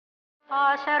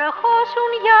Ας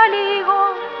ερχόσουν για λίγο,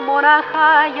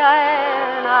 μονάχα για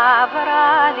ένα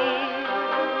βράδυ,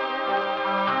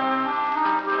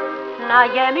 να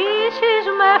γεμίσεις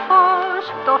με φως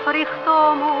το φρικτό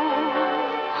μου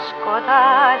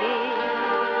σκοτάδι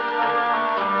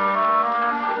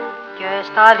και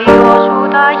στα δυο σου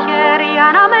τα χέρια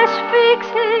να με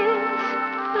σφίξεις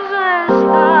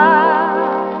ζεστά.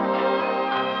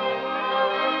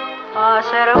 Ας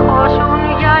ερχόσουν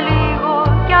για λίγο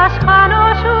κι ας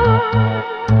χανώσουν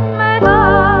μετά.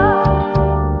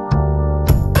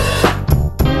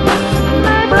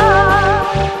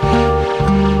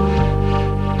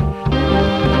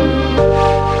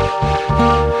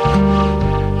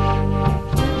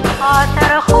 Ας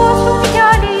ερχόσουν για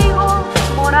λίγο,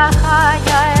 μονάχα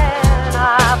για ένα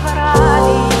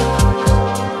βράδυ,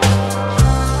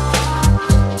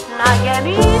 να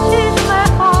γεμίσεις με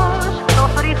φως το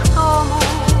φρικτό μου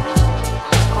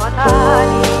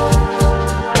σκοτάδι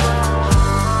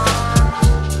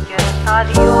και στα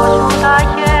δυο σου τα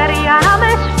χέρια να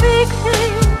με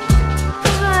σφίξεις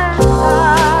ζεστά.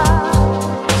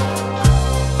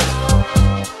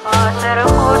 Ας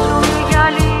ερχόσουν για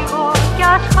λίγο κι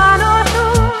ας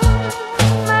χανώσουν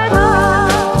μετά.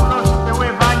 Θεού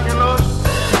Ευάγγελος,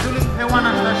 δούλη του Θεού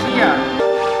Αναστασία,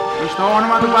 εις το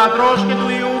όνομα του Πατρός και του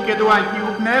Υιού και του Αγίου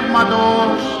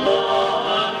Πνεύματος.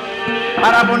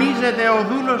 Παραπονίζεται ο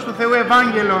δούλος του Θεού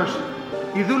Ευάγγελος,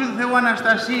 η δούλη του Θεού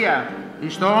Αναστασία,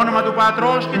 εις το όνομα του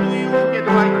Πατρός και του Υιού και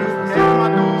του Αγίου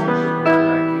Πνεύματος.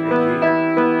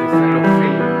 Και θέλω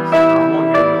φίλες,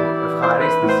 χαμόγελο,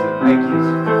 ευχαρίστηση,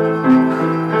 έκκληση.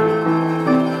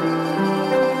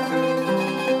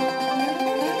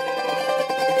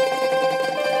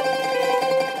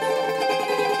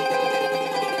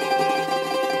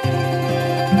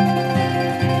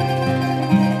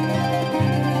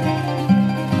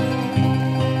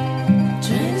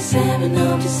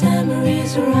 December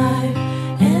is arrived,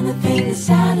 and the thing is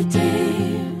Saturday.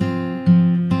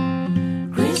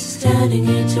 Grace is turning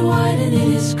into white and it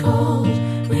is cold.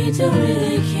 We don't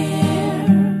really care.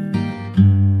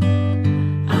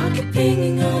 I keep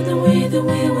thinking on the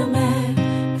way we met.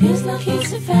 Feels like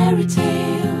it's a fairy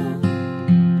tale.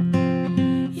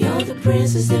 You're the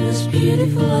princess, the most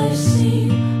beautiful I've seen.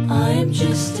 I am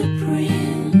just a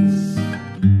prince.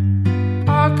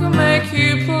 I can make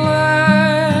you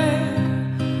play,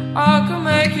 I can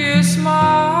make you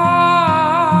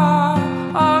smile,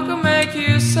 I can make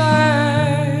you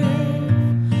safe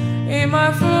in my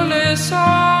fullest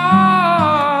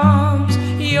arms.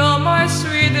 You're my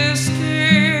sweetest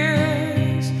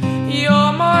kiss,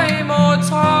 you're my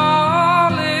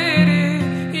immortality,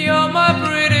 you're my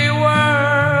pretty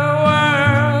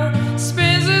world,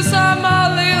 spins inside my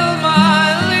little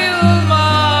mind, little mind.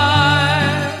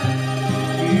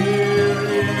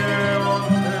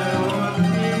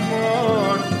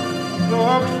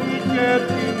 Δόξη και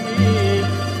τιμή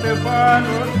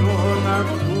πάνω στον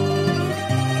αυτού.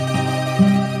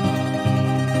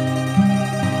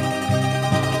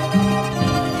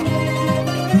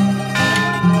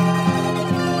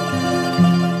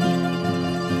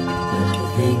 But the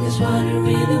thing is what I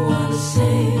really want to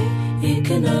say, it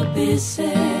cannot be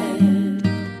said.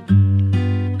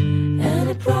 And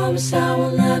I promise I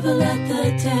will never let the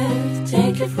death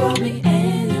take it from me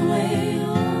anyway.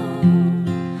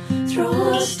 Throw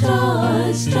us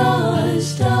stars, stars,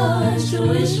 stars, the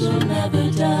wish will never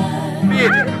die.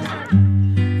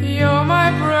 You're my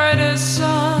brightest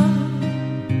sun,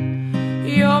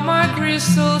 you're my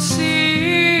crystal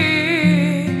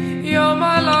sea, you're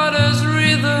my lover's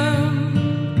rhythm,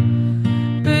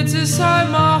 beats inside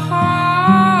my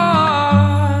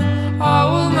heart. I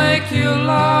will make you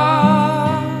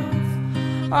laugh,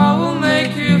 I will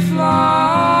make you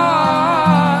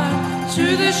fly to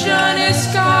the shiny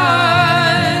sky.